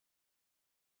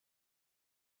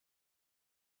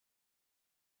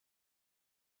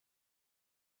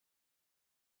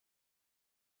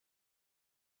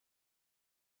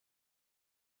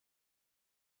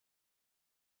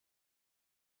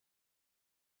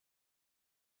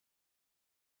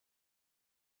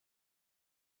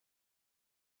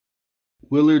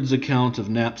Willard's account of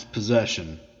Knapp's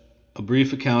possession. A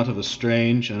brief account of a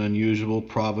strange and unusual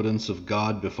providence of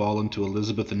God befallen to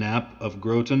Elizabeth Knapp of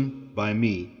Groton by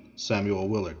me, Samuel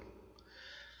Willard.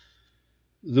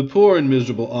 The poor and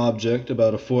miserable object,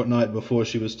 about a fortnight before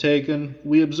she was taken,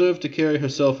 we observed to carry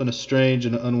herself in a strange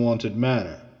and unwonted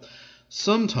manner.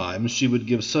 Sometimes she would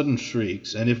give sudden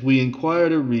shrieks, and if we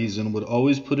inquired a reason, would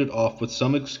always put it off with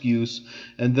some excuse,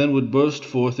 and then would burst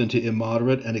forth into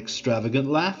immoderate and extravagant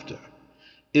laughter,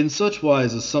 in such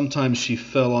wise as sometimes she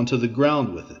fell onto the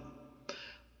ground with it.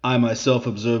 I myself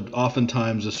observed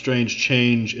oftentimes a strange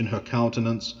change in her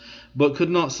countenance, but could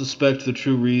not suspect the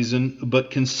true reason,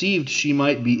 but conceived she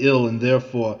might be ill, and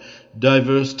therefore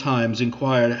divers times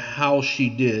inquired how she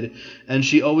did, and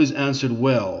she always answered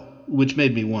well, which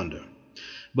made me wonder.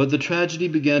 But the tragedy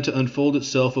began to unfold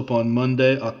itself upon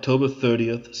Monday, October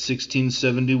 30th,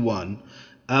 1671,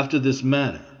 after this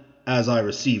manner, as I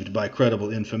received by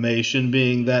credible information,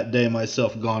 being that day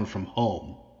myself gone from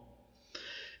home.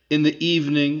 In the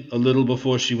evening, a little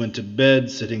before she went to bed,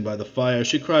 sitting by the fire,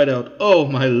 she cried out, "Oh,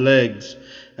 my legs!"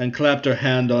 and clapped her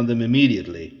hand on them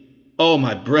immediately. "Oh,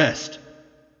 my breast!"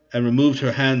 and removed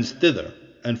her hands thither,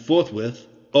 and forthwith,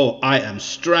 "Oh, I am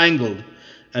strangled!"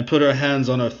 and put her hands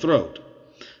on her throat.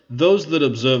 Those that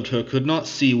observed her could not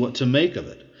see what to make of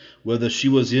it, whether she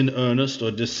was in earnest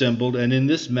or dissembled, and in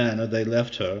this manner they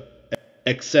left her,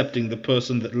 excepting the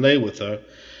person that lay with her,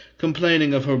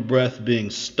 complaining of her breath being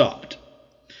stopped.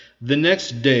 The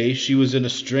next day she was in a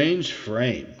strange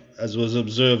frame, as was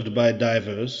observed by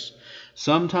divers,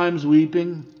 sometimes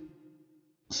weeping,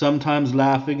 sometimes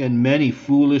laughing, and many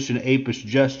foolish and apish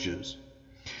gestures.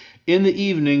 In the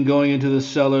evening, going into the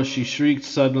cellar, she shrieked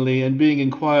suddenly, and being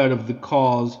inquired of the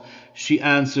cause, she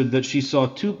answered that she saw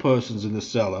 2 persons in the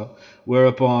cellar,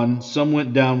 whereupon some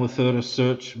went down with her to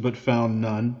search, but found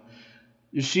none,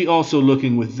 she also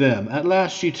looking with them. At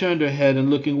last she turned her head, and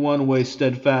looking one way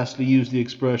steadfastly, used the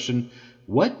expression,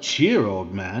 "What cheer,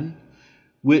 old man?"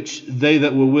 which they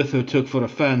that were with her took for a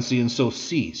fancy, and so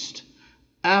ceased.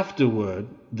 Afterward,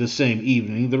 the same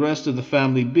evening, the rest of the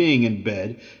family being in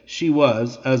bed, she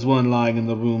was, as one lying in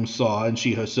the room saw, and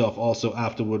she herself also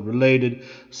afterward related,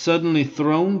 suddenly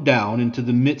thrown down into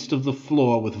the midst of the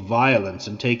floor with violence,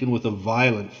 and taken with a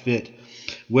violent fit,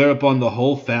 whereupon the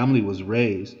whole family was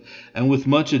raised, and with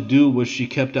much ado was she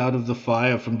kept out of the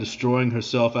fire from destroying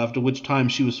herself, after which time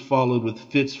she was followed with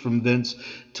fits from thence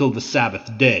till the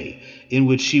Sabbath day, in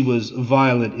which she was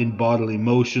violent in bodily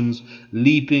motions,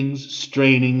 leapings,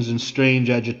 strainings, and strange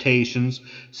agitations,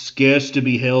 scarce to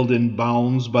be held in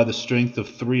bounds by the strength of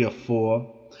 3 or 4,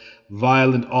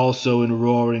 violent also in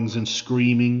roarings and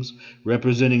screamings,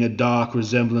 representing a dark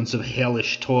resemblance of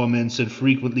hellish torments, and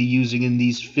frequently using in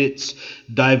these fits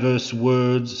diverse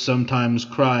words, sometimes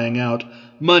crying out,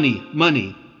 "Money,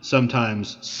 money,"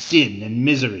 sometimes "sin and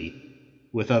misery,"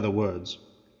 with other words.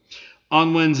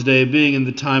 On Wednesday, being in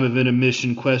the time of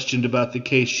intermission, questioned about the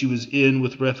case she was in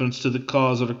with reference to the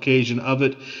cause or occasion of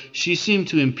it, she seemed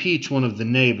to impeach one of the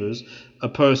neighbors, a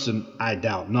person, I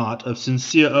doubt not, of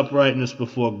sincere uprightness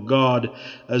before God,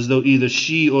 as though either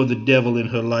she or the devil in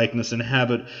her likeness and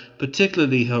habit,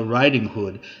 particularly her riding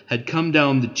hood, had come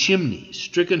down the chimney,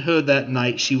 stricken her that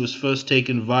night she was first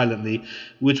taken violently,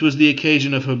 which was the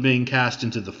occasion of her being cast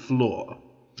into the floor.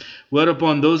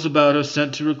 Whereupon those about her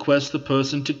sent to request the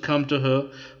person to come to her,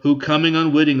 who, coming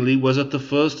unwittingly, was at the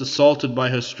first assaulted by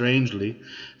her strangely,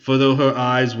 for though her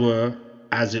eyes were,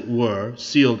 as it were,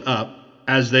 sealed up,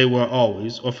 as they were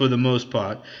always, or for the most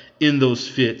part, in those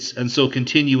fits, and so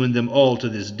continue in them all to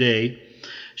this day,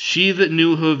 she that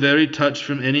knew her very touched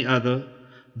from any other,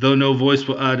 though no voice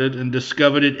were uttered, and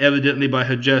discovered it evidently by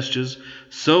her gestures,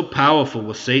 so powerful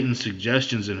were Satan's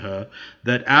suggestions in her,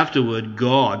 that afterward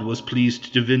God was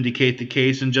pleased to vindicate the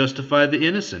case and justify the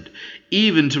innocent,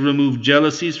 even to remove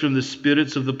jealousies from the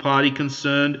spirits of the party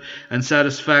concerned, and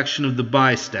satisfaction of the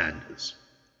bystanders.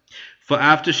 For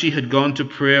after she had gone to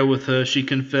prayer with her, she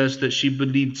confessed that she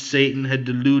believed Satan had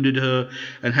deluded her,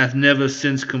 and hath never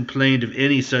since complained of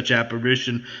any such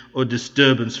apparition or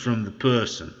disturbance from the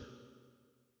person.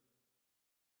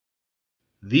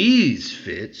 These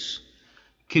fits,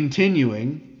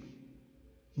 continuing,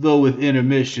 though with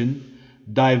intermission,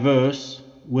 diverse,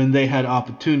 when they had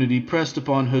opportunity, pressed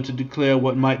upon her to declare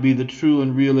what might be the true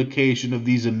and real occasion of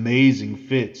these amazing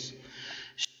fits.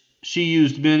 She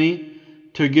used many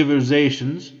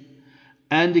tergiversations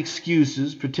and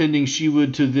excuses, pretending she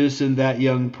would to this and that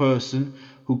young person,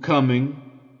 who coming,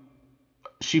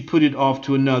 she put it off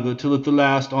to another, till at the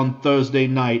last, on Thursday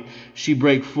night, she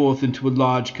brake forth into a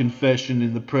large confession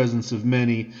in the presence of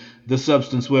many, the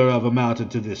substance whereof amounted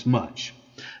to this much: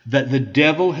 that the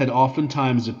devil had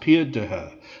oftentimes appeared to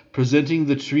her, presenting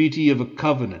the treaty of a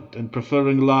covenant, and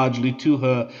preferring largely to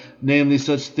her, namely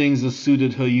such things as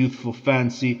suited her youthful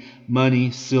fancy,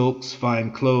 money, silks,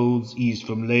 fine clothes, ease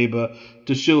from labor,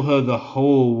 to show her the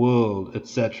whole world,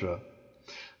 etc.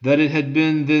 That it had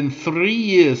been then 3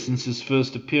 years since his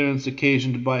first appearance,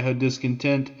 occasioned by her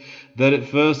discontent, that at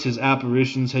first his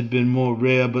apparitions had been more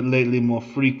rare, but lately more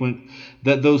frequent,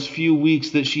 that those few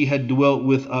weeks that she had dwelt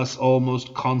with us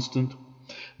almost constant,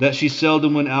 that she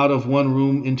seldom went out of one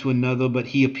room into another, but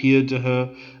he appeared to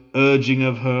her, urging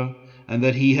of her, and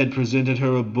that he had presented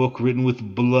her a book written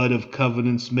with blood of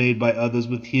covenants made by others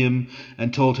with him,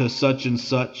 and told her such and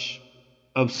such,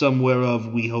 of some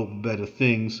whereof we hope better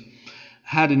things,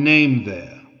 had a name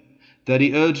there, that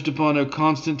he urged upon her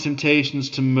constant temptations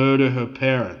to murder her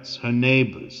parents, her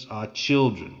neighbors, our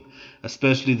children,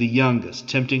 especially the youngest,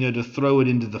 tempting her to throw it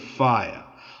into the fire,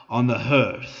 on the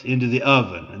hearth, into the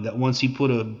oven, and that once he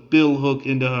put a bill-hook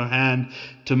into her hand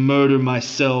to murder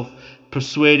myself,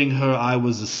 persuading her I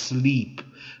was asleep,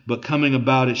 but coming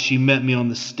about it she met me on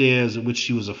the stairs, at which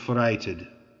she was affrighted.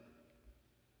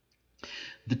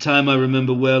 The time I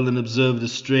remember well, and observed a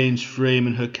strange frame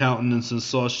in her countenance, and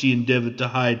saw she endeavoured to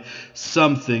hide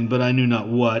something, but I knew not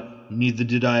what, neither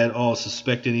did I at all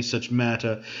suspect any such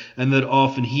matter, and that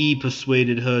often he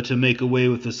persuaded her to make away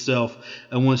with herself,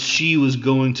 and once she was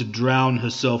going to drown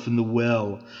herself in the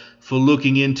well, for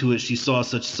looking into it she saw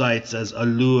such sights as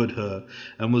allured her,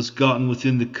 and was gotten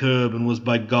within the curb, and was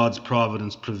by God's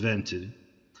providence prevented.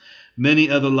 Many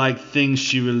other like things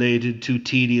she related, too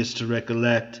tedious to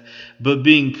recollect, but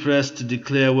being pressed to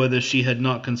declare whether she had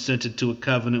not consented to a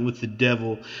covenant with the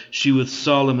devil, she with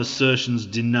solemn assertions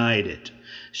denied it.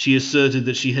 She asserted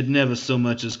that she had never so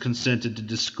much as consented to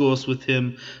discourse with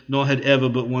him, nor had ever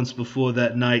but once before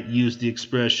that night used the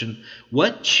expression,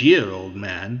 "What cheer, old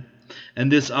man?" And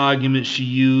this argument she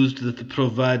used, that the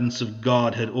providence of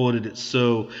God had ordered it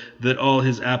so, that all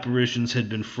his apparitions had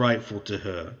been frightful to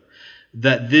her.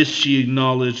 That this she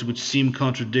acknowledged, which seemed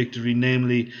contradictory,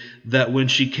 namely, that when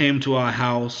she came to our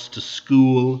house, to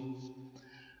school,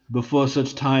 before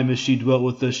such time as she dwelt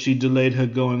with us, she delayed her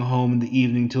going home in the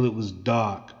evening till it was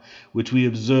dark, which we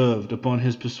observed, upon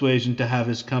his persuasion to have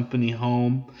his company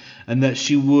home, and that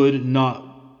she would not,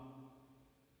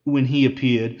 when he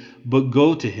appeared, but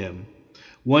go to him.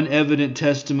 One evident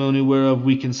testimony whereof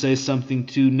we can say something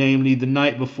too, namely, the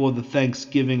night before the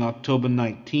Thanksgiving, October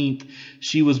 19th,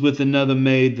 she was with another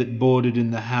maid that boarded in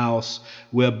the house,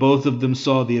 where both of them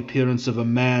saw the appearance of a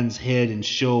man's head and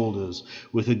shoulders,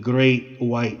 with a great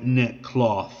white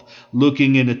neckcloth,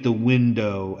 looking in at the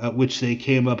window, at which they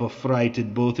came up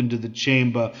affrighted, both into the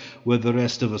chamber where the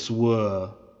rest of us were.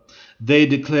 They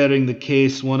declaring the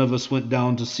case, one of us went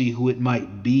down to see who it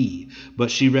might be,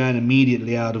 but she ran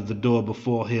immediately out of the door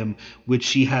before him, which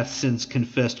she hath since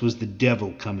confessed was the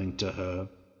devil coming to her.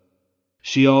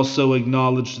 She also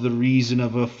acknowledged the reason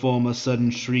of her former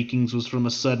sudden shriekings was from a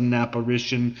sudden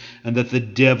apparition, and that the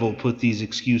devil put these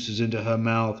excuses into her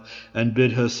mouth, and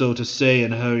bid her so to say,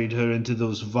 and hurried her into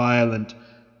those violent,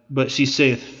 but she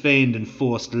saith feigned and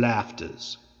forced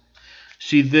laughters.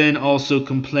 She then also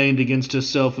complained against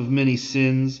herself of many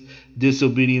sins,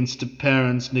 disobedience to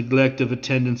parents, neglect of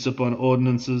attendance upon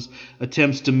ordinances,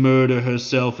 attempts to murder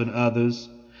herself and others.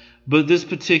 But this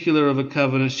particular of a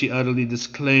covenant she utterly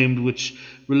disclaimed, which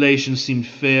relation seemed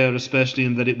fair, especially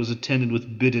in that it was attended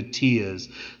with bitter tears,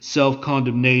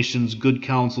 self-condemnations, good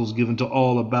counsels given to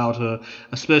all about her,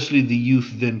 especially the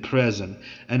youth then present,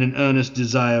 and an earnest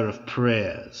desire of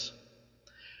prayers.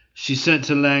 She sent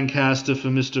to Lancaster for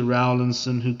Mr.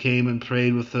 Rowlinson, who came and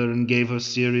prayed with her and gave her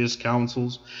serious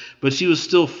counsels, but she was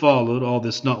still followed, all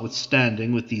this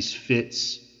notwithstanding, with these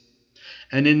fits.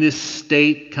 And in this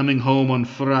state, coming home on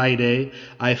Friday,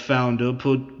 I found her,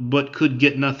 but could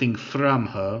get nothing from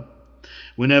her.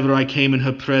 Whenever I came in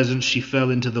her presence, she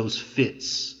fell into those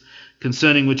fits.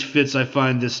 Concerning which fits I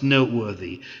find this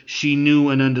noteworthy. She knew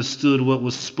and understood what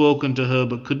was spoken to her,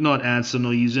 but could not answer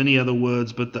nor use any other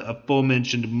words but the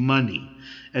aforementioned money,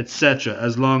 etc.,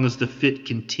 as long as the fit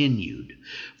continued.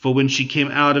 For when she came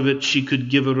out of it, she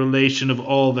could give a relation of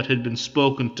all that had been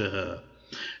spoken to her.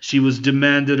 She was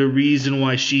demanded a reason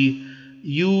why she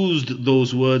used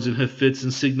those words in her fits,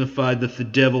 and signified that the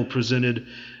devil presented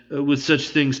with such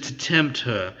things to tempt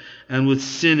her, and with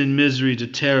sin and misery to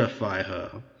terrify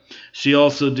her. She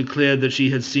also declared that she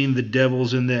had seen the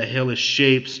devils in their hellish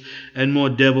shapes, and more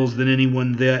devils than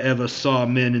anyone there ever saw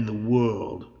men in the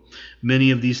world.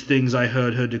 Many of these things I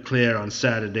heard her declare on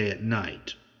Saturday at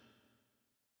night.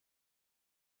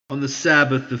 On the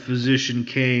Sabbath the physician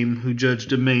came, who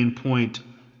judged a main point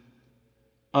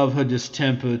of her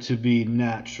distemper to be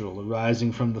natural,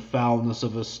 arising from the foulness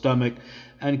of her stomach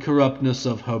and corruptness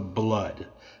of her blood,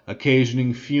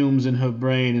 occasioning fumes in her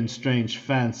brain and strange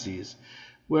fancies.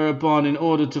 Whereupon, in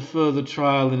order to further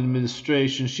trial and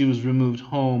administration, she was removed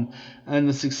home, and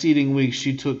the succeeding week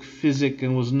she took physic,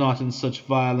 and was not in such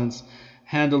violence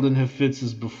handled in her fits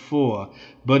as before,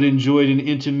 but enjoyed an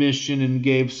intermission, and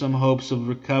gave some hopes of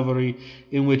recovery,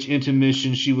 in which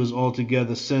intermission she was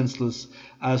altogether senseless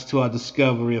as to our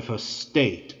discovery of her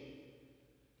state.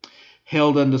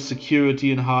 Held under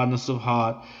security and hardness of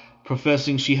heart,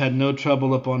 professing she had no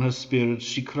trouble upon her spirits,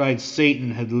 she cried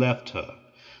Satan had left her.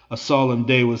 A solemn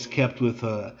day was kept with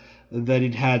her, that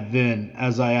it had then,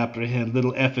 as I apprehend,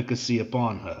 little efficacy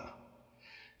upon her.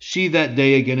 She that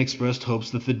day again expressed hopes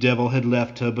that the devil had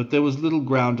left her, but there was little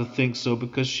ground to think so,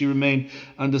 because she remained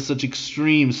under such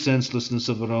extreme senselessness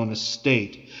of her own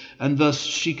estate, and thus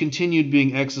she continued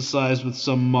being exercised with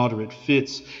some moderate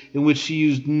fits, in which she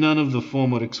used none of the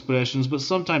former expressions, but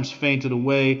sometimes fainted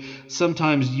away,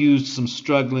 sometimes used some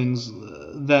strugglings,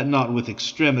 that not with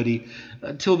extremity,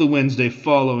 till the Wednesday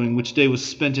following, which day was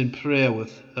spent in prayer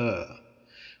with her,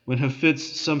 when her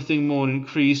fits something more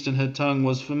increased, and her tongue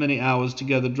was for many hours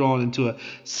together drawn into a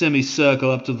semicircle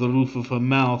up to the roof of her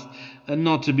mouth, and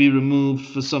not to be removed,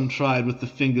 for some tried with the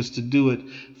fingers to do it.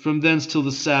 From thence till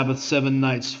the Sabbath 7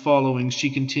 nights following she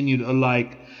continued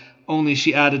alike, only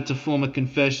she added to former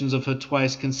confessions of her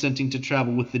twice consenting to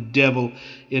travel with the devil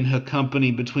in her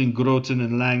company between Groton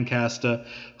and Lancaster,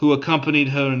 who accompanied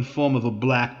her in form of a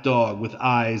black dog with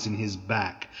eyes in his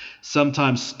back,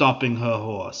 sometimes stopping her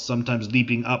horse, sometimes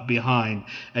leaping up behind,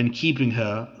 and keeping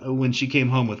her, when she came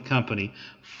home with company,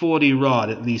 40 rod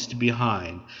at least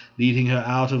behind, leading her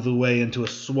out of the way into a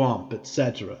swamp,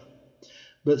 etc.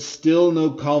 But still no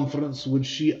conference would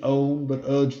she own, but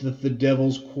urged that the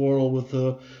devil's quarrel with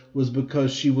her was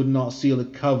because she would not seal a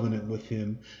covenant with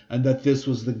him, and that this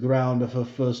was the ground of her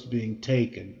first being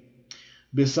taken.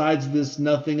 Besides this,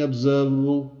 nothing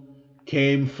observable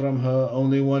came from her.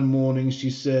 Only one morning she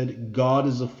said, God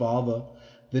is a father.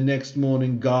 The next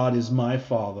morning, God is my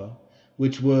father,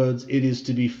 which words, it is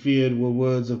to be feared, were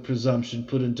words of presumption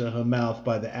put into her mouth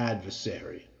by the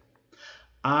adversary.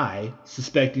 I,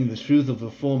 suspecting the truth of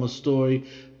the former story,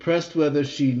 pressed whether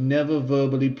she never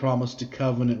verbally promised a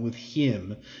covenant with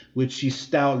him, which she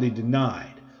stoutly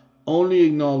denied, only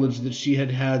acknowledged that she had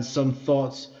had some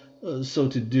thoughts so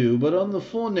to do. But on the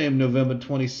forenamed November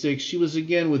 26th she was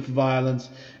again with violence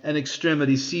and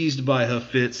extremity seized by her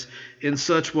fits, in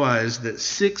such wise that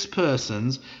 6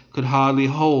 persons could hardly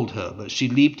hold her, but she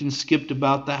leaped and skipped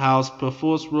about the house,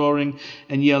 perforce roaring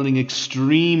and yelling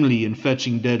extremely, and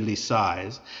fetching deadly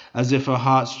sighs, as if her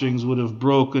heartstrings would have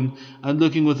broken, and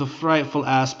looking with a frightful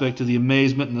aspect, to the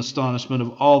amazement and astonishment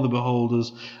of all the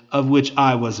beholders, of which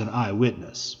I was an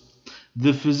eyewitness.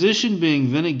 The physician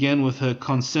being then again with her,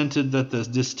 consented that the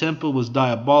distemper was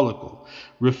diabolical,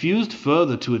 refused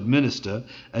further to administer,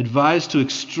 advised to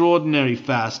extraordinary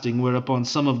fasting, whereupon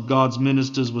some of God's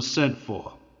ministers were sent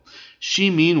for. She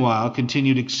meanwhile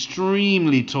continued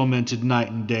extremely tormented night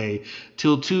and day,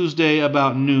 till Tuesday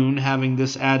about noon, having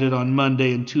this added on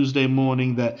Monday and Tuesday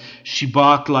morning, that she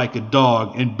barked like a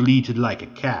dog and bleated like a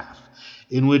calf,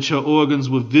 in which her organs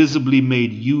were visibly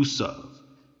made use of.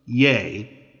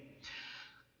 Yea,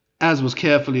 as was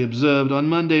carefully observed, on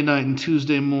Monday night and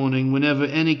Tuesday morning, whenever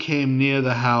any came near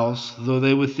the house, though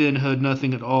they within heard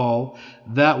nothing at all,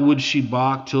 that would she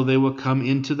bark till they were come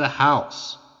into the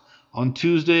house. On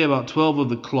Tuesday, about 12 of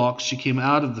the clock, she came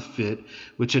out of the fit,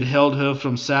 which had held her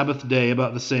from Sabbath day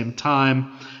about the same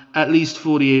time, at least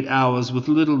 48 hours, with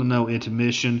little or no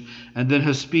intermission, and then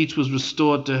her speech was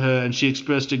restored to her, and she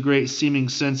expressed a great seeming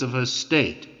sense of her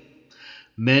state.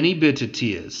 Many bitter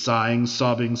tears, sighings,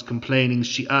 sobbings, complainings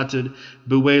she uttered,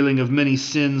 bewailing of many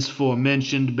sins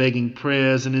forementioned, begging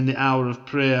prayers, and in the hour of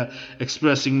prayer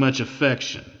expressing much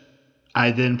affection.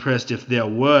 I then pressed if there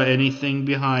were anything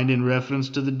behind in reference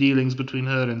to the dealings between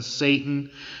her and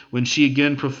Satan, when she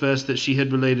again professed that she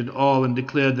had related all, and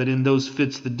declared that in those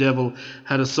fits the devil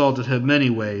had assaulted her many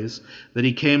ways, that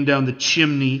he came down the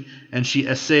chimney, and she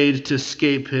essayed to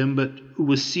escape him, but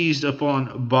was seized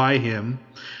upon by him,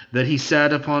 that he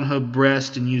sat upon her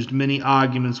breast and used many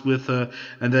arguments with her,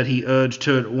 and that he urged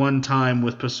her at one time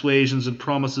with persuasions and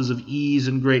promises of ease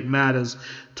in great matters,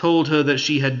 told her that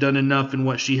she had done enough in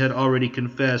what she had already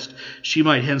confessed, she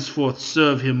might henceforth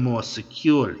serve him more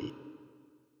securely.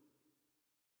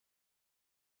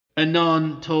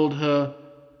 Anon told her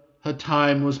her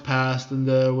time was past, and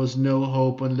there was no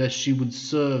hope unless she would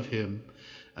serve him,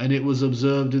 and it was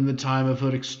observed in the time of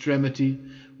her extremity,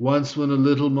 once when a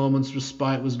little moment's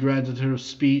respite was granted her of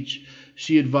speech,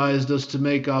 She advised us to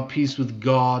make our peace with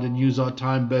God and use our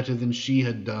time better than she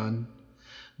had done.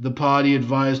 The party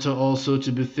advised her also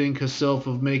to bethink herself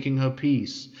of making her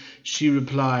peace. She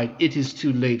replied, "It is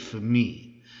too late for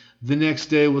me." The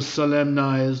next day was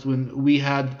solemnized, when we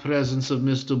had the presence of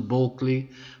Mr.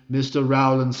 Bulkley, Mr.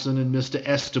 Rowlandson, and Mr.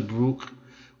 Estabrook.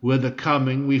 Whither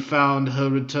coming, we found her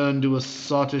returned to a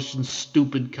sottish and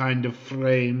stupid kind of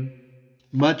frame.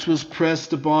 Much was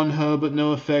pressed upon her, but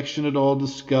no affection at all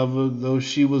discovered, though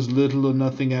she was little or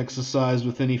nothing exercised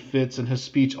with any fits, and her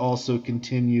speech also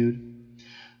continued.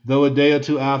 Though a day or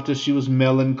two after she was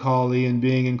melancholy, and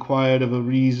being inquired of a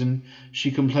reason,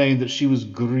 she complained that she was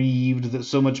grieved that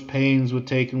so much pains were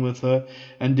taken with her,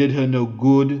 and did her no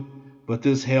good, but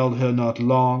this held her not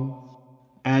long.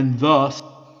 And thus,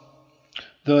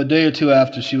 though a day or two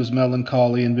after she was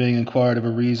melancholy, and being inquired of a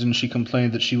reason, she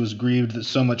complained that she was grieved that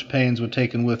so much pains were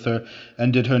taken with her,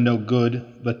 and did her no good,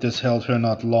 but this held her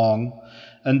not long.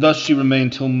 And thus she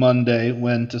remained till Monday,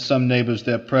 when, to some neighbours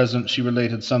there present, she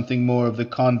related something more of the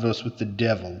converse with the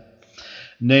devil,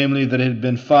 namely, that it had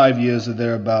been 5 years or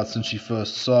thereabouts since she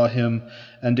first saw him,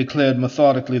 and declared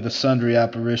methodically the sundry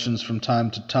apparitions from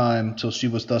time to time, till she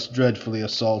was thus dreadfully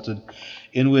assaulted,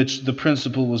 in which the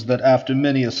principal was that after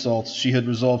many assaults she had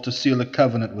resolved to seal a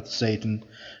covenant with Satan,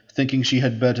 thinking she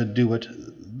had better do it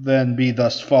than be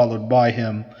thus followed by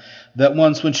him, that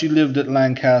once when she lived at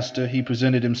Lancaster he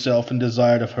presented himself and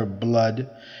desired of her blood,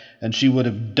 and she would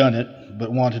have done it,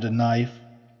 but wanted a knife.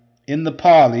 In the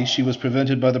parley she was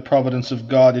prevented by the providence of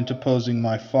God interposing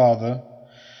my father.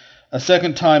 A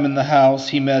second time in the house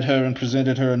he met her and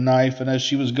presented her a knife, and as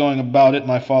she was going about it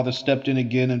my father stepped in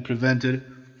again and prevented,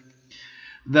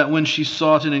 that when she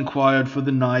sought and inquired for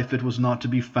the knife it was not to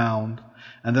be found,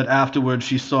 and that afterwards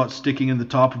she saw it sticking in the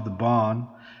top of the barn,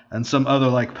 and some other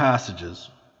like passages.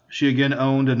 She again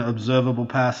owned an observable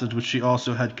passage which she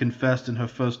also had confessed in her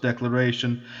first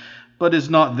declaration, but is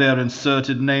not there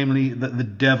inserted, namely, that the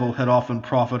devil had often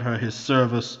proffered her his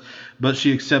service, but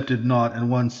she accepted not, and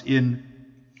once in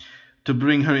to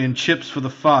bring her in chips for the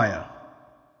fire.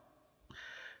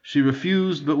 She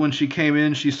refused, but when she came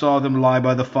in she saw them lie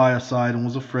by the fireside, and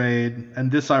was afraid,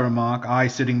 and this I remark, I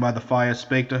sitting by the fire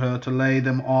spake to her to lay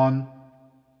them on,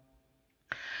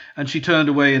 and she turned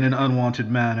away in an unwonted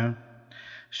manner.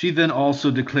 She then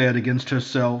also declared against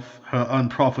herself, her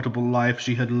unprofitable life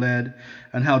she had led,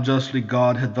 and how justly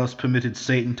God had thus permitted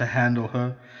Satan to handle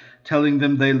her, telling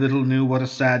them they little knew what a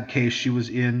sad case she was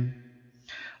in.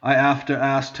 I after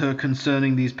asked her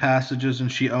concerning these passages,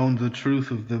 and she owned the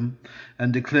truth of them,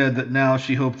 and declared that now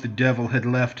she hoped the devil had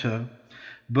left her.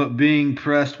 But being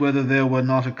pressed whether there were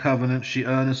not a covenant, she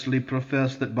earnestly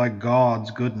professed that by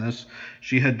God's goodness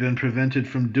she had been prevented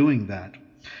from doing that,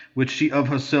 which she of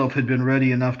herself had been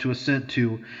ready enough to assent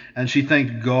to, and she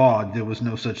thanked God there was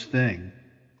no such thing.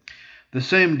 The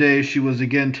same day she was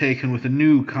again taken with a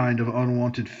new kind of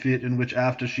unwonted fit, in which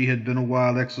after she had been a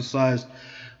while exercised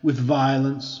with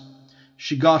violence,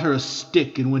 she got her a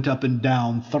stick and went up and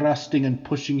down, thrusting and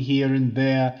pushing here and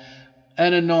there,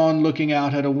 and anon looking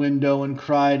out at a window, and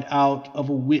cried out of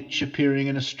a witch appearing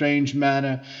in a strange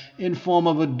manner, in form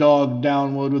of a dog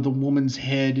downward with a woman's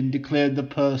head, and declared the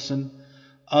person,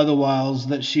 otherwhiles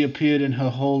that she appeared in her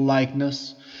whole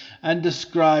likeness, and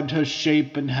described her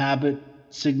shape and habit,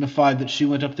 signified that she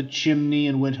went up the chimney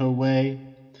and went her way.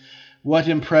 What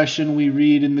impression we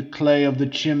read in the clay of the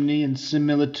chimney, in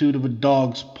similitude of a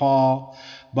dog's paw,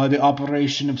 by the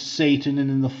operation of Satan, and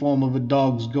in the form of a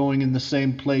dog's going in the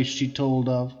same place she told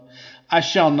of. I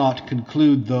shall not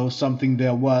conclude, though something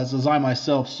there was, as I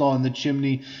myself saw in the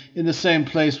chimney, in the same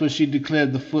place where she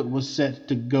declared the foot was set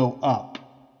to go up.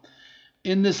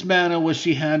 In this manner was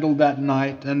she handled that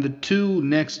night, and the 2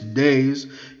 next days,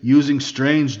 using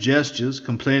strange gestures,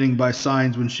 complaining by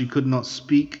signs when she could not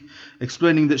speak,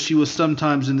 explaining that she was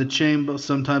sometimes in the chamber,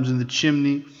 sometimes in the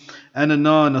chimney, and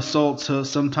anon assaults her,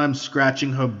 sometimes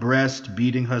scratching her breast,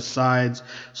 beating her sides,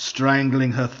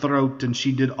 strangling her throat, and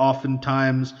she did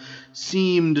oftentimes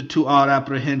seemed to our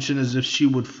apprehension as if she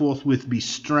would forthwith be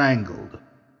strangled.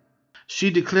 She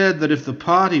declared that if the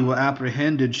party were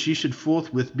apprehended she should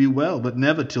forthwith be well, but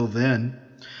never till then.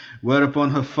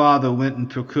 Whereupon her father went and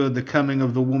procured the coming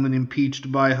of the woman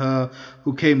impeached by her,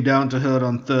 who came down to her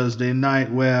on Thursday night,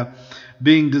 where,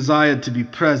 being desired to be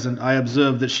present, I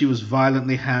observed that she was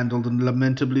violently handled and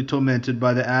lamentably tormented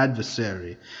by the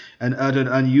adversary, and uttered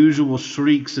unusual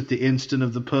shrieks at the instant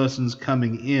of the person's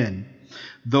coming in,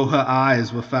 though her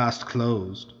eyes were fast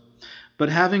closed. But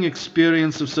having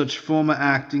experience of such former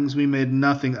actings, we made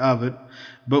nothing of it,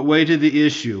 but waited the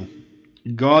issue.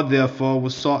 God therefore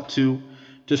was sought to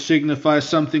to signify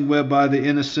something whereby the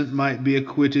innocent might be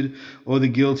acquitted or the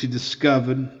guilty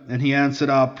discovered. And he answered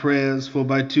our prayers, for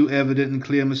by 2 evident and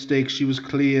clear mistakes she was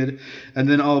cleared, and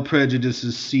then all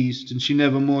prejudices ceased, and she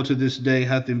never more to this day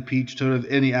hath impeached her of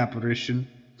any apparition.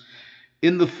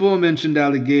 In the forementioned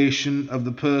allegation of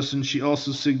the person, she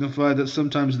also signified that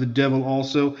sometimes the devil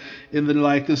also, in the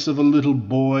likeness of a little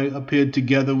boy, appeared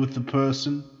together with the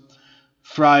person.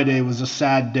 Friday was a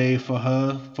sad day for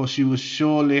her, for she was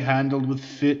sorely handled with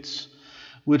fits,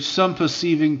 which some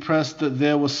perceiving pressed that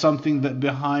there was something that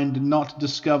behind not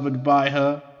discovered by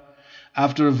her.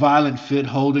 After a violent fit,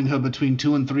 holding her between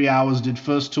 2 and 3 hours, did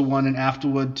first to one and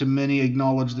afterward to many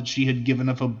acknowledge that she had given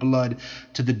of her blood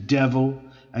to the devil,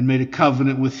 and made a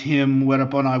covenant with him,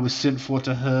 whereupon I was sent for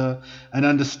to her, and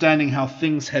understanding how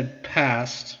things had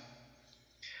passed,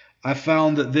 I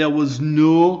found that there was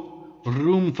no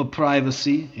room for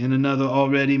privacy in another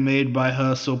already made by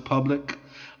her so public.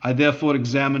 I therefore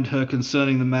examined her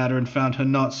concerning the matter, and found her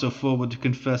not so forward to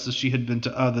confess as she had been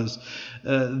to others,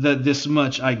 that this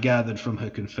much I gathered from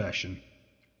her confession.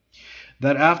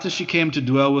 That after she came to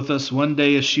dwell with us one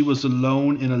day, as she was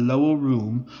alone in a lower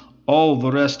room, all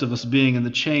the rest of us being in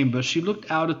the chamber, she looked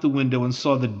out at the window and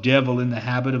saw the devil in the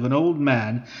habit of an old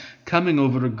man coming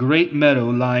over a great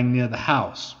meadow lying near the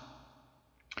house.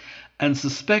 And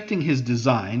suspecting his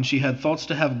design, she had thoughts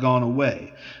to have gone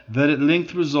away, that at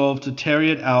length resolved to tarry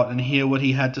it out and hear what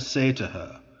he had to say to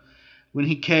her. When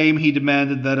he came, he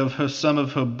demanded that of her some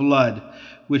of her blood,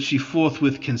 which she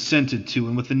forthwith consented to,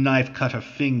 and with a knife cut her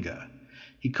finger.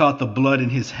 He caught the blood in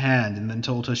his hand, and then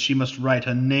told her she must write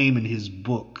her name in his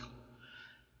book.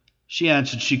 She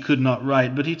answered she could not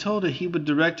write, but he told her he would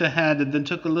direct her hand, and then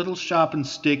took a little sharpened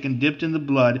stick and dipped in the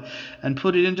blood, and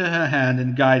put it into her hand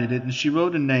and guided it, and she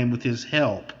wrote a name with his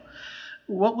help.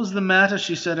 What was the matter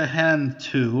she set her hand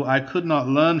to, I could not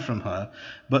learn from her,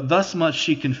 but thus much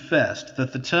she confessed,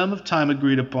 that the term of time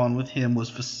agreed upon with him was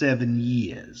for 7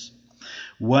 years.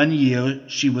 1 year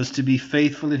she was to be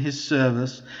faithful in his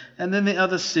service, and then the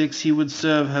other 6 he would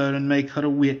serve her and make her a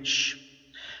witch.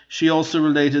 She also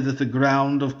related that the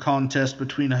ground of contest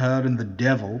between her and the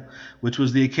devil, which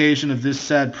was the occasion of this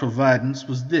sad providence,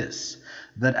 was this,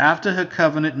 that after her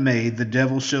covenant made, the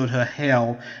devil showed her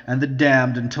hell and the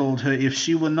damned, and told her if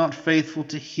she were not faithful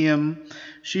to him,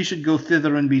 she should go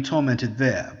thither and be tormented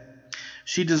there.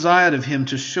 She desired of him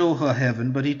to show her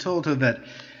heaven, but he told her that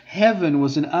heaven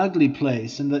was an ugly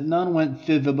place, and that none went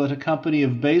thither but a company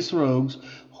of base rogues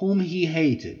whom he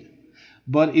hated.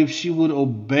 But if she would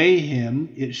obey him,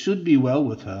 it should be well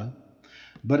with her.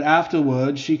 But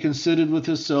afterward she considered with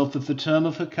herself that the term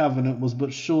of her covenant was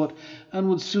but short, and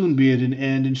would soon be at an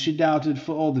end, and she doubted,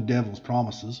 for all the devil's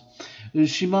promises,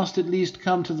 she must at least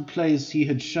come to the place he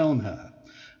had shown her,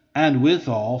 and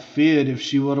withal feared if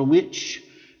she were a witch,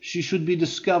 she should be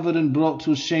discovered and brought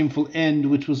to a shameful end,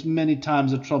 which was many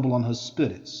times a trouble on her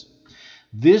spirits.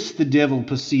 This the devil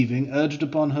perceiving, urged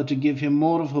upon her to give him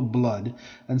more of her blood,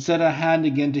 and set her hand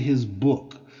again to his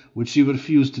book, which she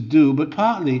refused to do, but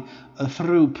partly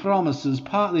through promises,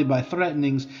 partly by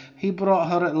threatenings, he brought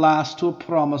her at last to a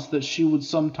promise that she would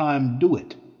sometime do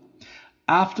it,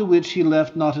 after which he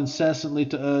left not incessantly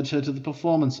to urge her to the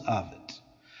performance of it.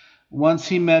 Once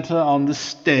he met her on the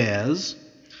stairs,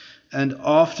 and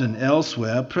often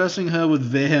elsewhere, pressing her with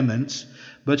vehemence,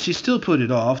 but she still put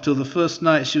it off, till the first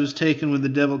night she was taken, when the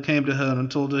devil came to her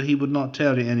and told her he would not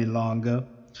tarry any longer.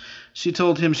 She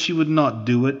told him she would not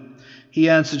do it. He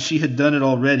answered she had done it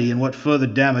already, and what further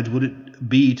damage would it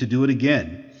be to do it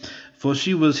again? For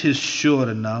she was his sure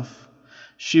enough.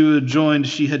 She rejoined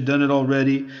she had done it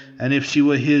already, and if she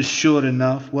were his sure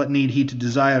enough, what need he to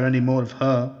desire any more of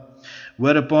her?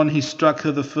 Whereupon he struck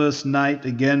her the first night,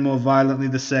 again more violently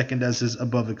the second, as is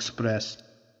above expressed.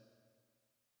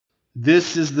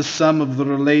 This is the sum of the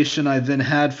relation I then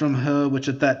had from her, which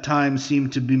at that time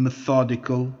seemed to be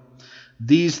methodical.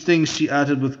 These things she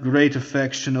uttered with great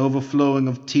affection, overflowing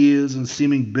of tears and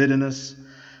seeming bitterness.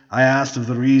 I asked of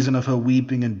the reason of her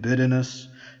weeping and bitterness.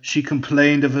 She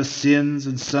complained of her sins,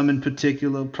 and some in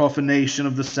particular, profanation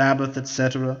of the Sabbath,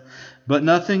 etc., but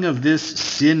nothing of this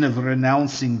sin of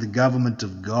renouncing the government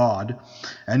of God,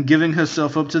 and giving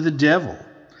herself up to the devil.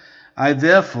 I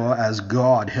therefore, as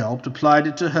God helped, applied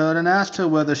it to her, and asked her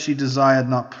whether she desired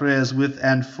not prayers with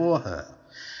and for her.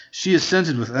 She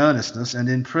assented with earnestness, and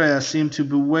in prayer seemed to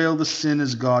bewail the sin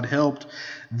as God helped,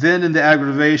 then in the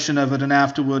aggravation of it, and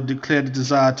afterward declared a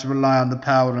desire to rely on the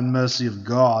power and mercy of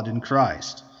God in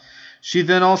Christ. She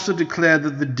then also declared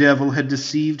that the devil had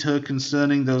deceived her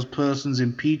concerning those persons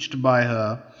impeached by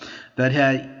her,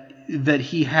 that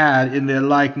he had, in their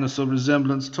likeness or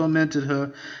resemblance, tormented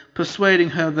her, persuading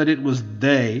her that it was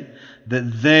they,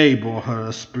 that they bore her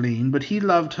a spleen, but he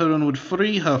loved her and would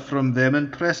free her from them,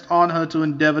 and pressed on her to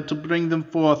endeavour to bring them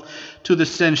forth to the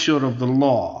censure of the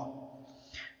law.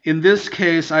 In this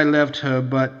case I left her,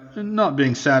 but not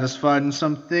being satisfied in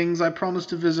some things, I promised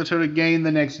to visit her again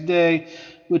the next day,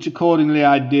 which accordingly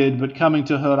I did, but coming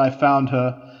to her I found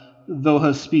her, though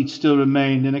her speech still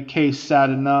remained, in a case sad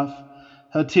enough.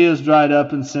 Her tears dried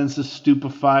up and senses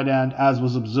stupefied, and, as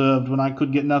was observed, when I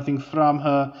could get nothing from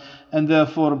her, and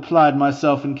therefore applied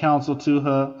myself in counsel to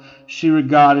her, she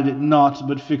regarded it not,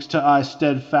 but fixed her eye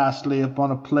steadfastly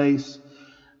upon a place,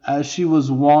 as she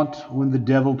was wont when the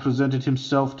devil presented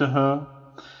himself to her,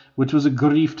 which was a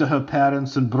grief to her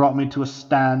parents, and brought me to a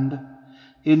stand.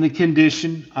 In the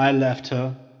condition I left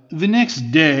her. The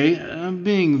next day,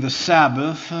 being the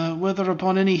Sabbath, whether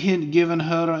upon any hint given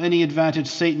her or any advantage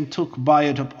Satan took by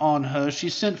it upon her, she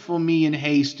sent for me in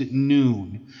haste at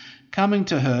noon. Coming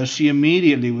to her, she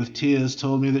immediately with tears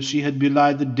told me that she had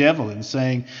belied the devil in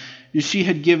saying she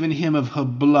had given him of her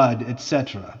blood,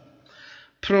 etc.,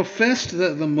 professed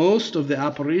that the most of the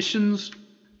apparitions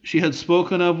she had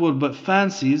spoken of were but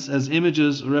fancies, as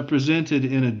images represented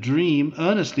in a dream,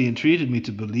 earnestly entreated me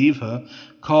to believe her,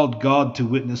 called God to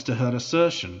witness to her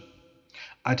assertion.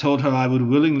 I told her I would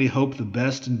willingly hope the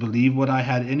best and believe what I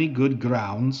had any good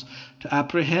grounds to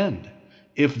apprehend.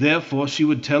 If therefore she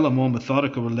would tell a more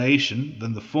methodical relation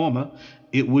than the former,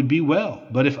 it would be well,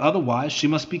 but if otherwise, she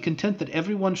must be content that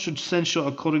every one should censure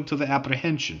according to the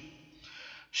apprehension.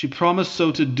 She promised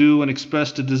so to do, and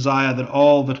expressed a desire that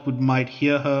all that might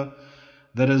hear her,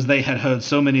 that as they had heard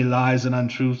so many lies and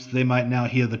untruths, they might now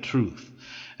hear the truth,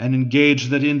 and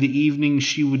engaged that in the evening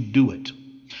she would do it.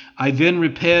 I then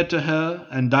repaired to her,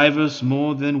 and divers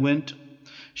more then went.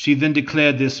 She then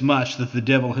declared this much, that the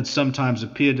devil had sometimes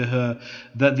appeared to her,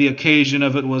 that the occasion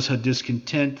of it was her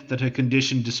discontent, that her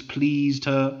condition displeased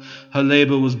her, her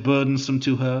labour was burdensome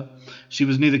to her. She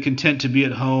was neither content to be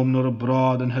at home nor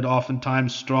abroad, and had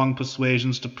oftentimes strong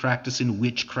persuasions to practice in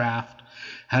witchcraft,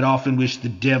 had often wished the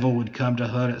devil would come to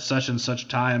her at such and such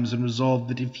times, and resolved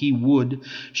that if he would,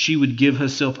 she would give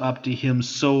herself up to him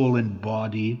soul and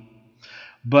body.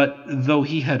 But though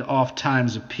he had oft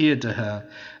times appeared to her,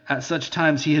 at such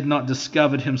times he had not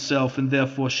discovered himself, and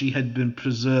therefore she had been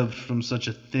preserved from such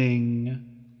a thing.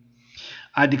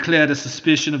 I declared a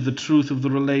suspicion of the truth of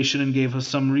the relation, and gave her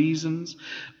some reasons,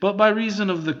 but by reason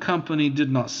of the company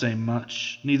did not say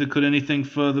much, neither could anything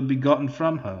further be gotten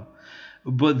from her.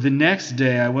 But the next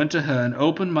day I went to her, and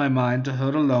opened my mind to her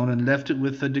alone, and left it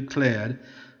with her, declared,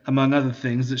 among other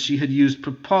things, that she had used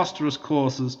preposterous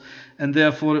courses, and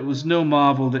therefore it was no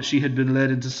marvel that she had been led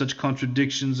into such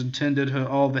contradictions, and tendered her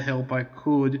all the help I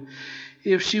could,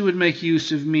 if she would make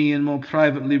use of me, and more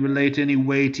privately relate any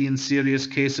weighty and serious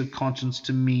case of conscience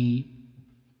to me.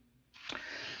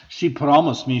 She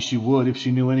promised me she would if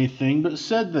she knew anything, but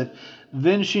said that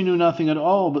then she knew nothing at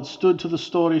all, but stood to the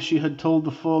story she had told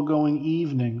the foregoing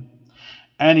evening.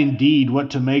 And indeed,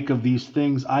 what to make of these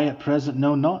things I at present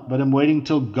know not, but am waiting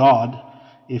till God,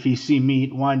 if he see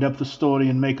meet, wind up the story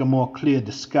and make a more clear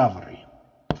discovery.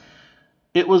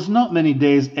 It was not many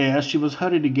days ere she was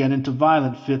hurried again into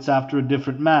violent fits after a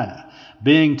different manner,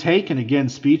 being taken again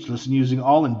speechless, and using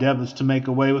all endeavours to make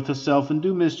away with herself and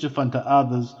do mischief unto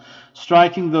others,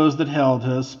 striking those that held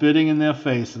her, spitting in their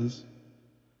faces.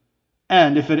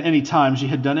 And if at any time she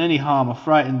had done any harm or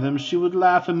frightened them, she would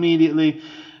laugh immediately,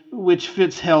 which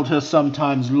fits held her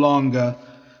sometimes longer,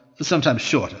 sometimes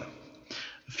shorter.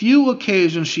 Few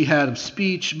occasions she had of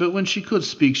speech, but when she could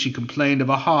speak she complained of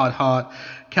a hard heart,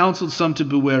 counselled some to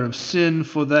beware of sin,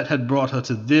 for that had brought her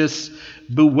to this,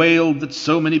 bewailed that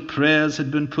so many prayers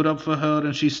had been put up for her,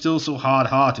 and she still so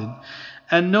hard-hearted,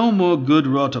 and no more good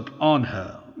wrought up on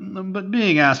her. But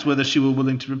being asked whether she were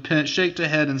willing to repent, shaked her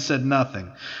head and said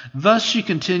nothing. Thus she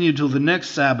continued till the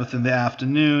next Sabbath in the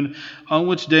afternoon, on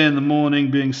which day in the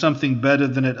morning, being something better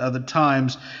than at other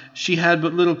times, she had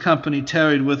but little company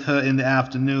tarried with her in the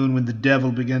afternoon, when the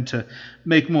devil began to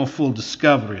make more full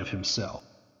discovery of himself.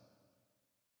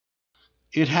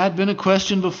 It had been a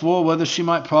question before whether she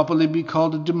might properly be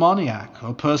called a demoniac,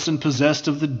 or person possessed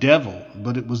of the devil,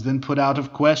 but it was then put out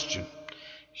of question.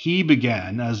 He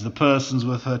began, as the persons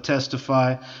with her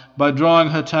testify, by drawing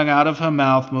her tongue out of her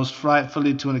mouth most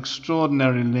frightfully to an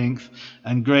extraordinary length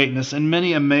and greatness, and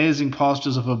many amazing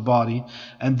postures of her body,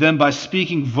 and then by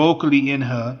speaking vocally in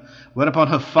her, whereupon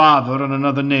her father and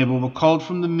another neighbour were called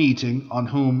from the meeting, on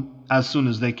whom, as soon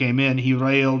as they came in, he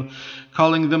railed,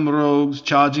 calling them rogues,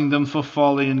 charging them for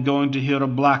folly, and going to hear a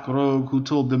black rogue who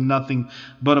told them nothing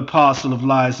but a parcel of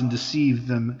lies and deceived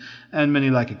them, and many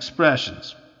like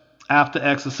expressions. After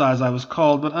exercise I was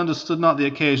called, but understood not the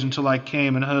occasion till I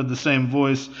came and heard the same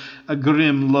voice, a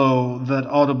grim, low, that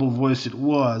audible voice it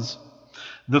was.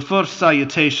 The first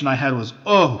salutation I had was,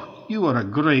 "Oh, you are a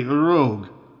great rogue,"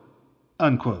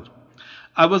 unquote.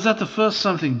 I was at the first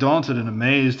something daunted and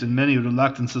amazed, and many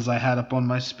reluctances I had upon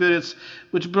my spirits,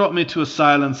 which brought me to a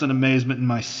silence and amazement in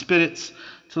my spirits,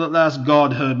 till at last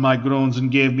God heard my groans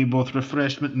and gave me both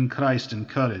refreshment in Christ and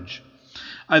courage.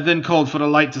 I then called for a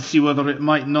light to see whether it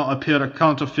might not appear a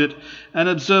counterfeit, and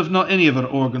observed not any of her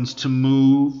organs to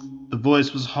move. The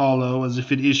voice was hollow, as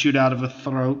if it issued out of her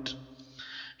throat.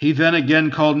 He then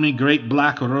again called me great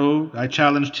black rogue. I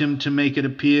challenged him to make it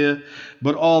appear,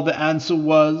 but all the answer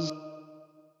was,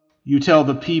 "You tell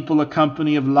the people a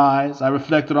company of lies." I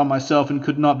reflected on myself and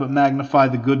could not but magnify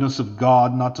the goodness of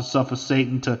God, not to suffer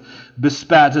Satan to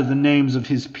bespatter the names of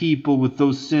his people with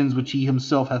those sins which he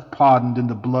himself hath pardoned in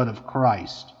the blood of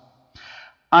Christ.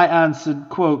 I answered,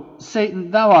 quote,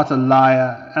 "Satan, thou art a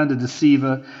liar and a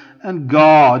deceiver, and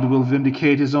God will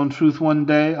vindicate his own truth one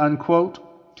day," unquote.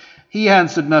 He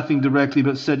answered nothing directly,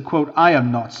 but said, quote, "I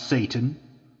am not Satan.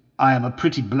 I am a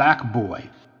pretty black boy.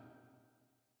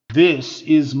 This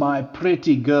is my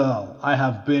pretty girl. I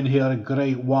have been here a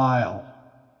great while,"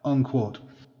 unquote.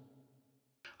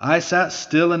 I sat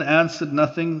still and answered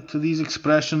nothing to these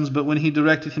expressions, but when he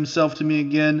directed himself to me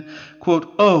again, quote,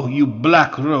 "Oh, you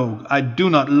black rogue, I do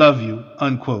not love you,"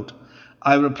 unquote,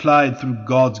 I replied through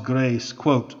God's grace,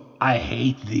 quote, "I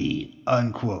hate thee,"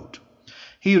 unquote.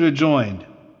 He rejoined,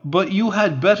 "But you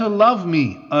had better love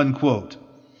me," unquote.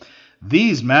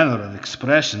 These manner of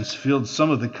expressions filled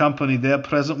some of the company there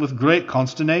present with great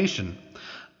consternation.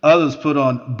 Others put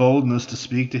on boldness to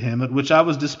speak to him, at which I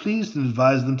was displeased and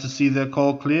advised them to see their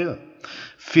call clear,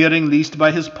 fearing lest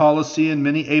by his policy and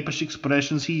many apish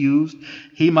expressions he used,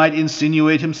 he might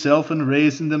insinuate himself and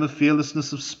raise in them a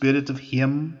fearlessness of spirit of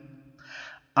him.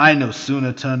 I no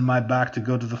sooner turned my back to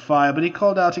go to the fire, but he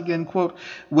called out again, quote,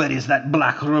 "Where is that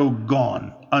black rogue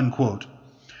gone?" unquote.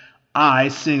 I,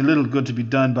 seeing little good to be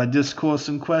done by discourse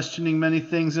and questioning many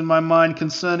things in my mind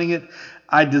concerning it,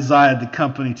 I desired the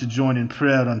company to join in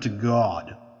prayer unto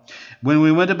God. When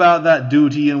we went about that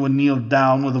duty and were kneeled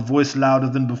down with a voice louder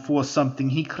than before something,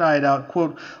 he cried out,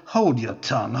 quote, hold your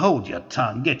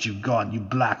tongue, get you gone, you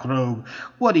black rogue.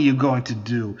 What are you going to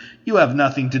do? You have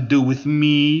nothing to do with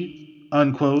me,"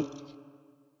 unquote,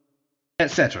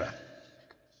 etc.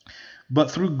 But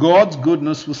through God's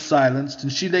goodness was silenced,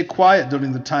 and she lay quiet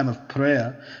during the time of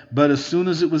prayer, but as soon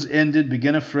as it was ended,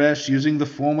 began afresh, using the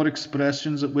former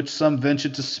expressions at which some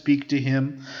ventured to speak to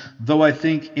him, though I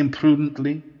think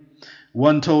imprudently.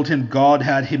 One told him God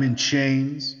had him in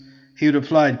chains. He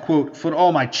replied, quote, "For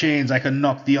all my chains I can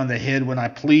knock thee on the head when I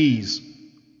please,"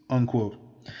 unquote.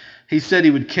 He said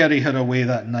he would carry her away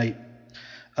that night.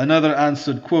 Another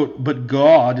answered, quote, "But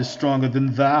God is stronger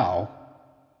than thou,"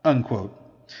 unquote.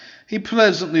 He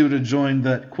pleasantly rejoined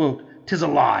that, quote, "'Tis a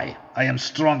lie, I am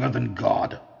stronger than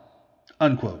God,"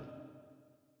 unquote.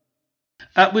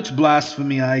 At which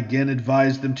blasphemy I again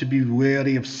advised them to be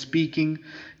wary of speaking,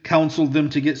 counseled them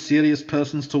to get serious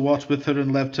persons to watch with her,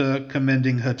 and left her,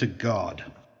 commending her to God.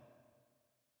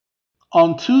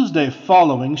 On Tuesday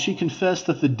following, she confessed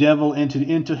that the devil entered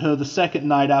into her the second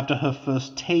night after her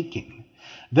first taking,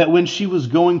 that when she was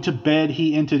going to bed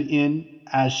he entered in,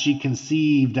 as she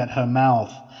conceived at her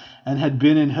mouth, and had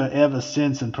been in her ever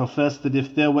since, and professed that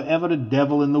if there were ever a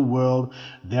devil in the world,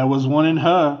 there was one in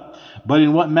her, but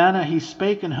in what manner he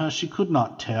spake in her she could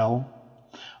not tell.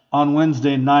 On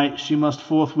Wednesday night she must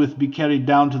forthwith be carried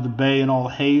down to the bay in all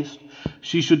haste.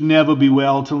 She should never be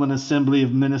well till an assembly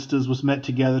of ministers was met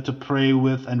together to pray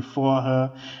with and for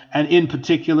her, and in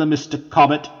particular Mr.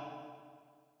 Cobbett.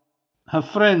 Her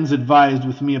friends advised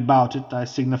with me about it. I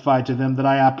signified to them that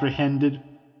I apprehended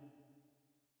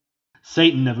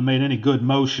Satan never made any good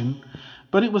motion,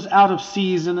 but it was out of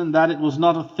season, and that it was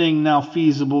not a thing now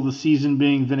feasible, the season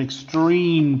being then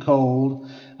extreme cold,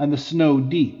 and the snow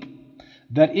deep,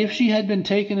 that if she had been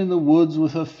taken in the woods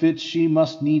with her fits, she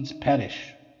must needs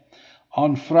perish.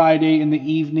 On Friday in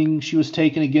the evening she was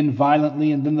taken again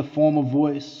violently, and then the former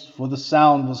voice, for the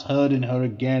sound was heard in her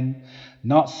again,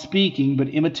 not speaking,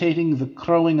 but imitating the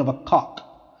crowing of a cock,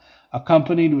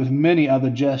 accompanied with many other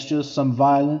gestures, some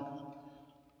violent,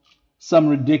 some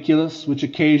ridiculous, which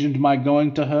occasioned my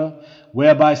going to her,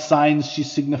 whereby signs she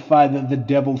signified that the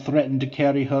devil threatened to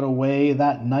carry her away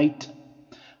that night.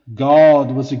 God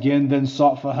was again then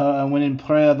sought for her, and when in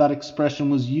prayer that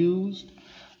expression was used,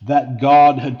 that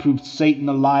God had proved Satan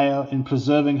a liar in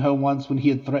preserving her once when he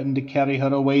had threatened to carry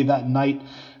her away that night,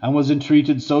 and was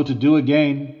entreated so to do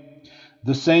again.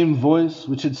 The same voice,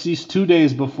 which had ceased 2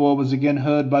 days before, was again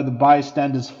heard by the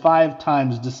bystanders 5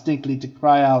 times distinctly to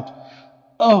cry out,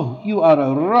 "Oh, you are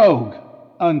a rogue!"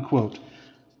 unquote,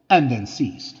 and then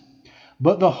ceased.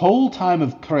 But the whole time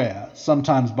of prayer,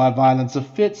 sometimes by violence of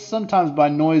fits, sometimes by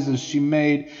noises she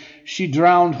made, she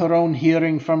drowned her own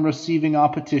hearing from receiving our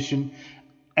petition,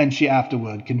 and she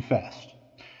afterward confessed.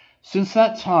 Since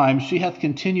that time she hath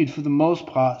continued for the most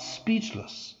part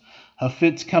speechless, her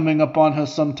fits coming upon her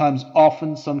sometimes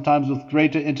often, sometimes with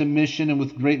greater intermission and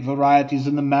with great varieties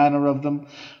in the manner of them,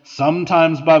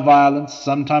 sometimes by violence,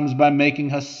 sometimes by making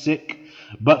her sick,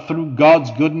 but through God's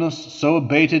goodness so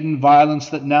abated in violence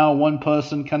that now one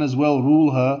person can as well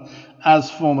rule her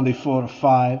as formerly 4 or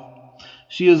 5.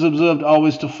 She is observed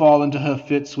always to fall into her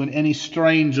fits when any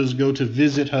strangers go to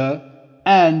visit her,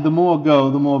 and the more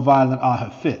go, the more violent are her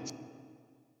fits.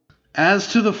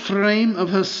 As to the frame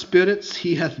of her spirits,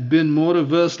 he hath been more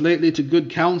averse lately to good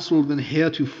counsel than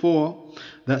heretofore,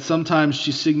 that sometimes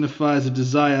she signifies a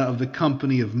desire of the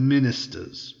company of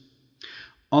ministers.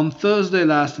 On Thursday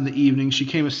last in the evening she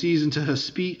came a season to her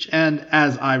speech, and,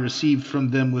 as I received from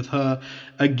them with her,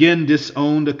 again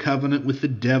disowned a covenant with the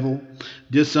devil,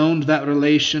 disowned that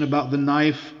relation about the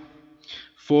knife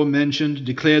forementioned,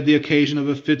 declared the occasion of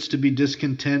her fits to be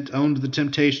discontent, owned the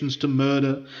temptations to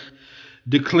murder,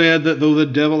 declared that though the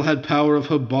devil had power of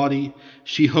her body,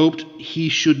 she hoped he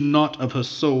should not of her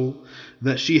soul,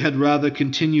 that she had rather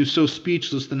continue so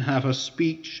speechless than have her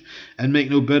speech, and make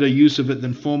no better use of it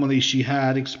than formerly she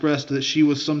had, expressed that she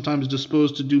was sometimes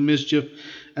disposed to do mischief,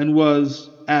 and was,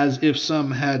 as if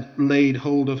some had laid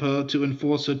hold of her to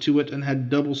enforce her to it, and had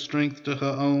double strength to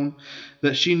her own,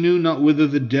 that she knew not whither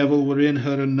the devil were in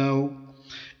her or no.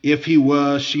 If he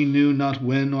were, she knew not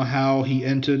when or how he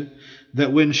entered,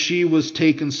 that when she was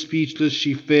taken speechless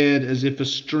she fared as if a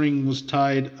string was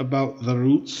tied about the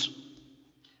roots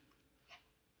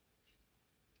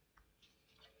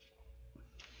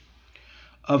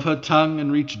of her tongue,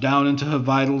 and reached down into her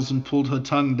vitals, and pulled her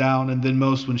tongue down, and then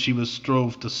most when she was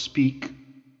strove to speak.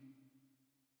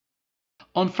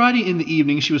 On Friday in the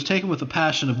evening she was taken with a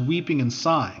passion of weeping and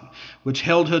sighing, which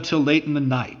held her till late in the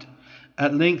night.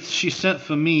 At length she sent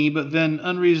for me, but then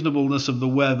unreasonableness of the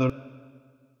weather,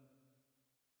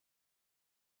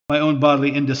 my own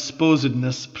bodily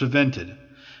indisposedness prevented.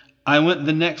 I went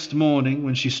the next morning,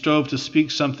 when she strove to speak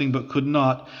something but could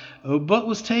not, but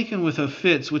was taken with her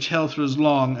fits, which held her as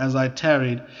long as I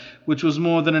tarried, which was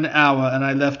more than an hour, and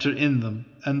I left her in them,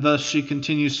 and thus she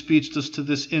continues speechless to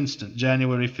this instant,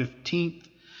 January 15th,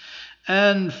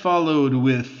 and followed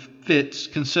with fits,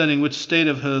 concerning which state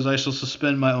of hers I shall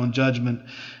suspend my own judgment,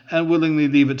 and willingly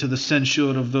leave it to the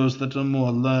censure of those that are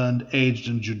more learned, aged,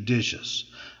 and judicious.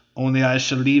 Only I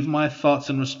shall leave my thoughts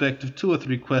in respect of 2 or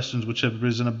 3 questions which have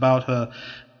arisen about her.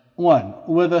 1.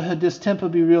 Whether her distemper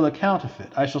be real or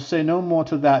counterfeit. I shall say no more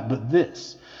to that, but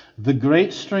this: the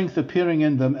great strength appearing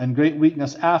in them, and great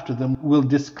weakness after them, will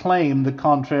disclaim the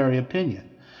contrary opinion.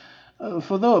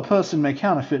 For though a person may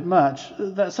counterfeit much,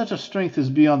 that such a strength is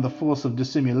beyond the force of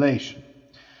dissimulation.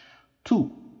 2.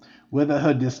 Whether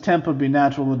her distemper be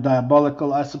natural or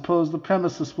diabolical, I suppose the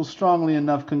premises will strongly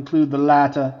enough conclude the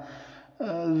latter,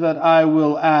 that I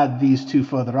will add these 2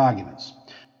 further arguments.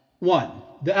 1.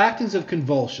 The actings of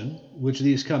convulsion, which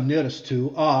these come nearest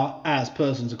to, are, as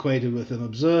persons acquainted with them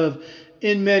observe,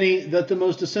 in many that the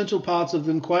most essential parts of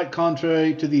them quite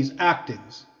contrary to these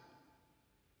actings.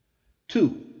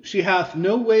 2. She hath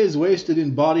no ways wasted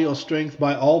in body or strength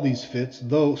by all these fits,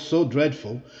 though so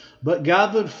dreadful, but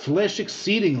gathered flesh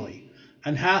exceedingly,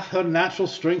 and hath her natural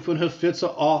strength when her fits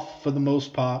are off for the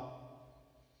most part.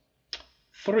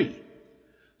 3.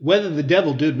 Whether the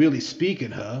devil did really speak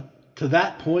in her, to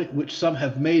that point which some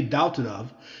have made doubted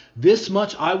of, this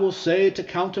much I will say to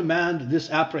countermand this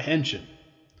apprehension.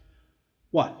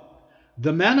 1.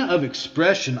 The manner of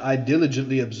expression I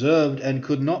diligently observed, and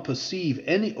could not perceive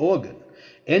any organ,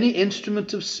 any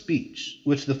instrument of speech,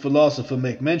 which the philosopher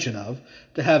make mention of,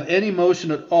 to have any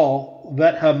motion at all,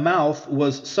 that her mouth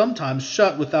was sometimes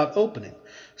shut without opening,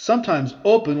 sometimes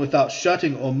open without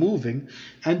shutting or moving,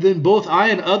 and then both I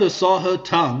and others saw her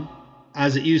tongue,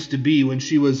 as it used to be when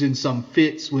she was in some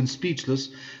fits when speechless,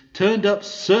 turned up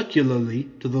circularly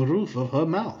to the roof of her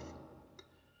mouth.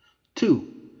 2.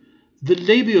 The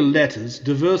labial letters,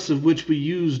 diverse of which were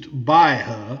used by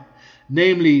her,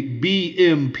 namely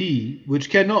B.M.P., which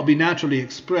cannot be naturally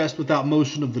expressed without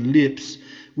motion of the lips,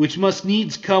 which must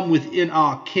needs come within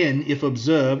our ken if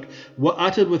observed, were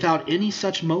uttered without any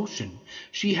such motion.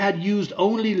 She had used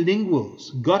only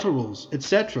linguals, gutturals,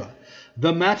 etc.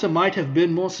 The matter might have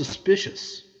been more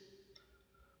suspicious.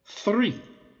 3.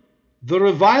 The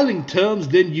reviling terms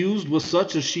then used were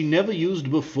such as she never used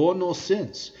before nor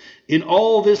since, in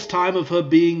all this time of her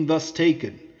being thus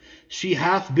taken. She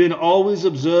hath been always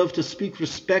observed to speak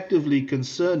respectively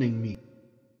concerning me.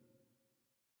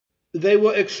 They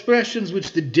were expressions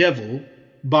which the devil,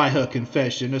 by her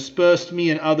confession, aspersed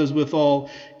me and others withal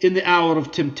in the hour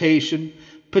of temptation.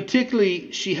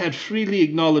 Particularly she had freely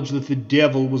acknowledged that the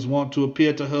devil was wont to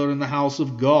appear to her in the house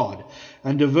of God,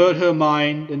 and divert her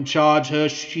mind, and charge her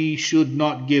she should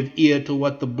not give ear to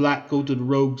what the black-coated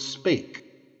rogue spake.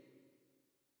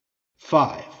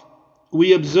 5.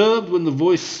 We observed when the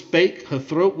voice spake, her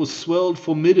throat was swelled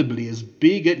formidably, as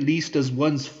big at least as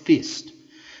one's fist.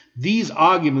 These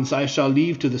arguments I shall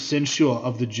leave to the censure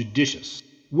of the judicious.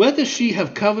 Whether she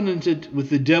have covenanted with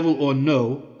the devil or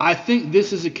no, I think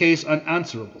this is a case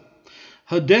unanswerable.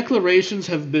 Her declarations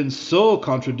have been so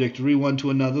contradictory one to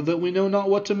another that we know not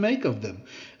what to make of them,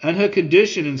 and her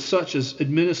condition is such as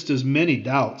administers many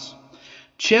doubts.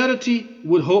 Charity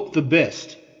would hope the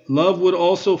best, love would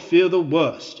also fear the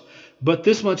worst, but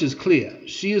this much is clear,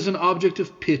 she is an object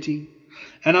of pity,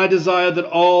 and I desire that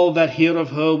all that hear of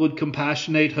her would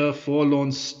compassionate her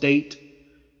forlorn state.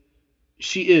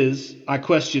 She is, I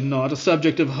question not, a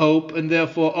subject of hope, and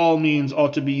therefore all means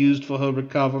ought to be used for her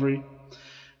recovery.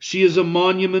 She is a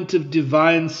monument of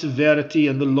divine severity,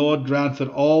 and the Lord grant that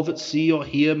all that see or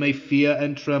hear may fear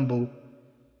and tremble.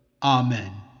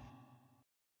 Amen.